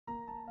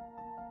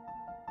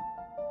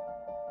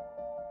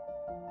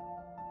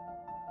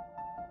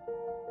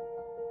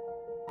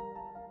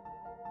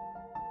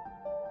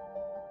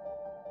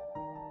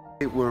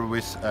We're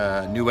with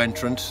a new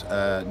entrant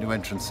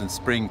since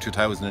spring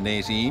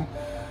 2018,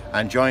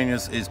 and joining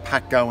us is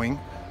Pat Gowing.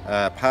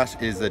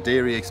 Pat is a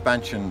dairy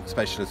expansion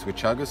specialist with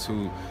Teagasc,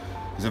 who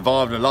is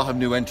involved in a lot of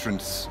new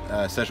entrants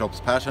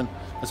setups. Pat, and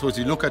I suppose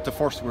you look at the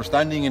first, we're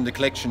standing in the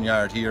collection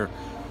yard here.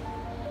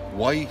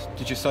 Why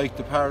did you site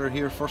the parlour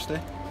here first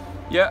day?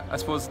 Yeah, I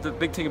suppose the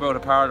big thing about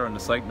a parlour and the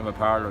siting of a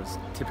parlour is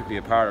typically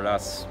a parlour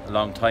lasts a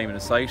long time in a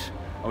site,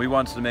 and we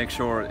wanted to make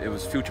sure it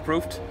was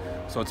future-proofed.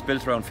 So it's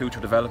built around future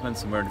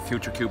developments and where the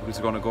future cubicles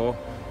are going to go.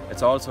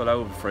 It's also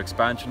allowed for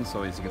expansion,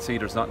 so as you can see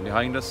there's nothing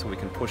behind us, so we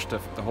can push the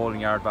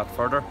holding yard back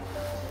further.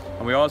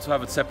 And we also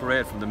have it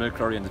separated from the milk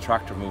lorry and the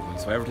tractor movement,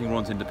 so everything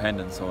runs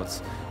independent, so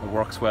it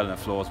works well and it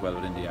flows well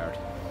within the yard.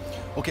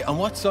 Okay, and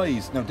what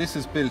size? Now this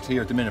is built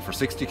here at the minute for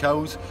 60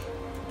 cows.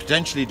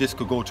 Potentially this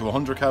could go to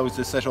 100 cows,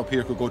 this setup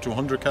here could go to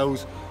 100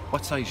 cows.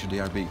 What size should the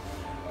yard be?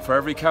 For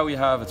every cow you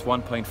have, it's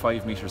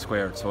 1.5 metres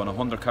squared. So on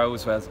 100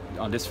 cows,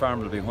 on this farm,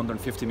 it'll be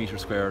 150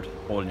 metres squared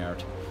holding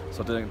yard.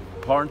 So the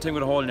important thing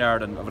with a holding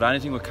yard and with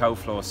anything with cow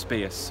flow is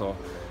space. So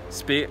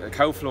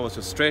cow flow is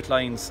just straight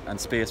lines and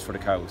space for the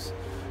cows.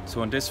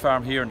 So on this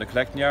farm here in the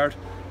collecting yard,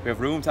 we have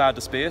room to add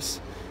the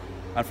space.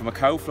 And from a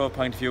cow flow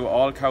point of view,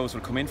 all cows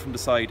will come in from the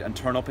side and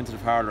turn up into the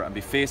parlour and be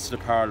faced to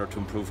the parlour to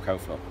improve cow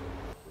flow.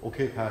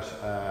 Okay,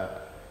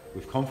 Pat.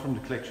 We've come from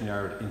the collection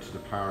yard into the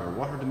parlour.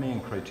 What are the main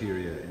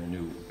criteria in a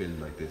new build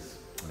like this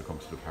when it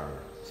comes to the parlour?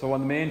 So one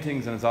of the main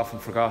things, and it's often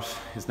forgot,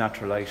 is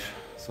natural light.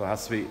 So it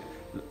has to be,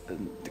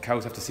 the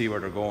cows have to see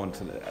where they're going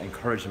to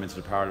encourage them into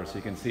the parlour. So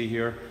you can see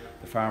here,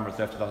 the farmer's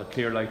left a lot of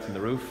clear lights in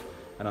the roof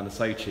and on the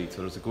side sheet.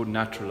 So there's a good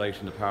natural light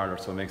in the parlour,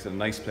 so it makes it a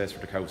nice place for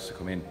the cows to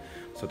come in.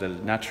 So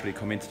they'll naturally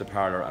come into the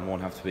parlour and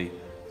won't have to be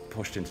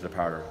pushed into the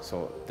parlour.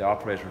 So the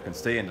operator can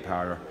stay in the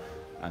parlour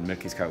and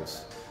milk his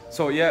cows.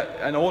 So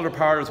yeah, in older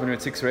parlours when you're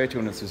at 6 or 8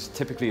 units, there's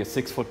typically a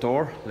 6-foot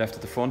door left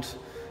at the front.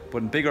 But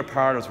in bigger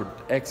parlours, we're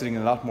exiting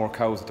a lot more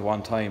cows at the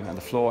one time and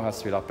the flow has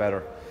to be a lot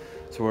better.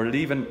 So we're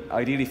leaving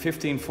ideally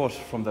 15 foot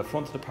from the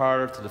front of the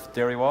parlour to the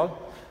dairy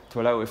wall to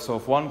allow,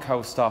 if one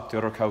cow stopped, the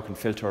other cow can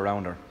filter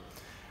around her.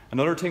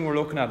 Another thing we're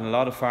looking at in a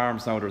lot of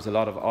farms now, there's a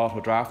lot of auto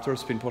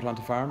drafters being put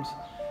onto farms.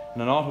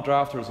 And an auto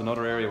drafter is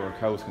another area where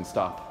cows can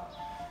stop.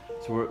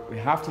 So we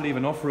have to leave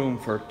enough room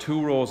for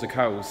 2 rows of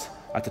cows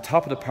at the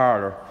top of the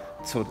parlour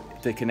so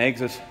they can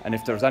exit, and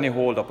if there's any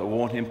hold up it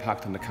won't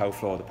impact on the cow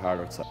flow of the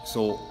parlour itself.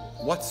 So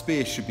what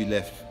space should be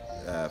left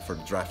for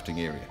the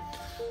drafting area?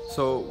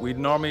 So we'd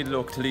normally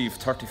look to leave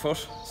 30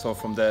 foot, so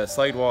from the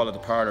side wall of the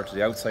parlour to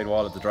the outside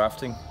wall of the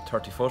drafting,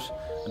 30 foot,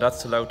 and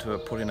that's allowed to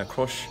put in a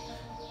crush,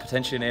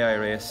 potentially an AI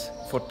race,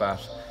 foot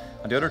bath.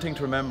 And the other thing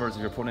to remember is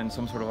if you're putting in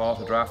some sort of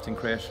auto drafting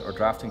crate or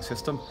drafting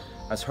system,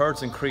 as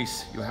herds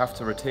increase, you have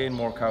to retain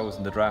more cows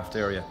in the draft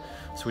area.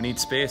 So we need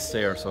space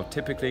there. So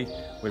typically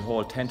we'll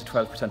hold 10 to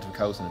 12% of the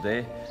cows in a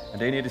day,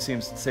 and they need the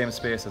same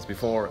space as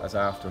before as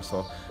after.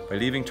 So by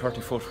leaving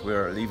 30 foot,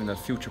 we're leaving it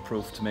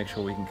future-proof to make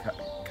sure we can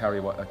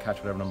catch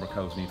whatever number of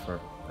cows we need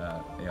for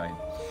AI.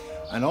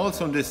 And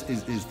also on this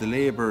is the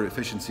labour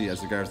efficiency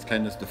as regards to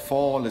cleanliness. The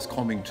fall is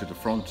coming to the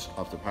front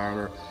of the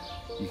parlour.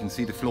 You can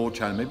see the flow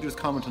channel. Maybe just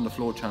comment on the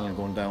flow channel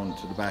going down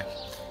to the back.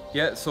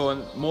 Yeah, so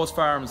in most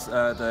farms,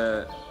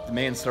 the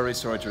main slurry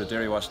storage or the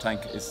dairy wash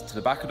tank is to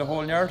the back of the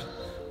holding yard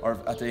or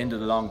at the end of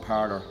the long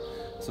parlour.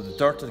 So the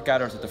dirt that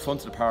gathers at the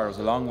front of the parlour is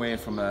a long way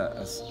from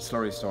a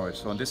slurry storage.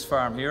 So on this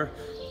farm here,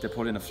 they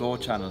put in a flow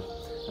channel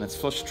and it's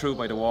flushed through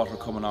by the water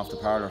coming off the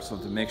parlour, so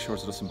to make sure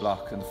it doesn't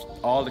block. And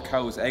all the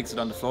cows exit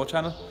on the flow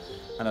channel,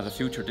 and at a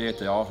future date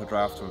the auto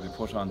drafter will be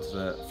put onto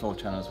the flow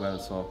channel as well.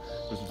 So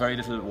there's very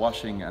little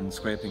washing and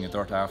scraping of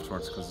dirt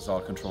afterwards because it's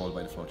all controlled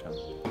by the flow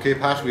channel. Okay,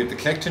 Pat, we have the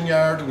collecting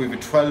yard. We have a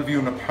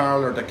 12-unit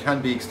parlour that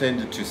can be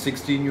extended to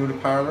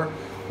 16-unit parlour.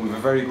 We have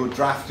a very good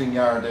drafting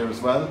yard there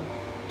as well.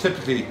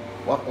 Typically,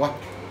 what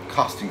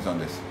costings on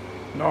this?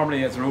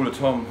 Normally, as a rule of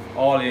thumb,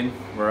 all in,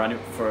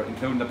 for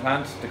including the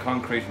plant, the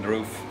concrete and the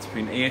roof, it's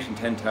between 8,000 and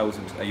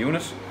 10,000 a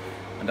unit,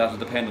 and that will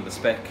depend on the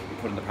spec you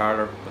put in the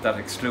parlour, but that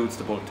excludes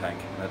the bulk tank.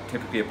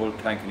 Typically a bulk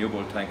tank, a new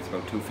bulk tank, is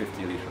about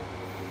 250 a litre.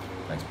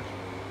 Thanks, Pat.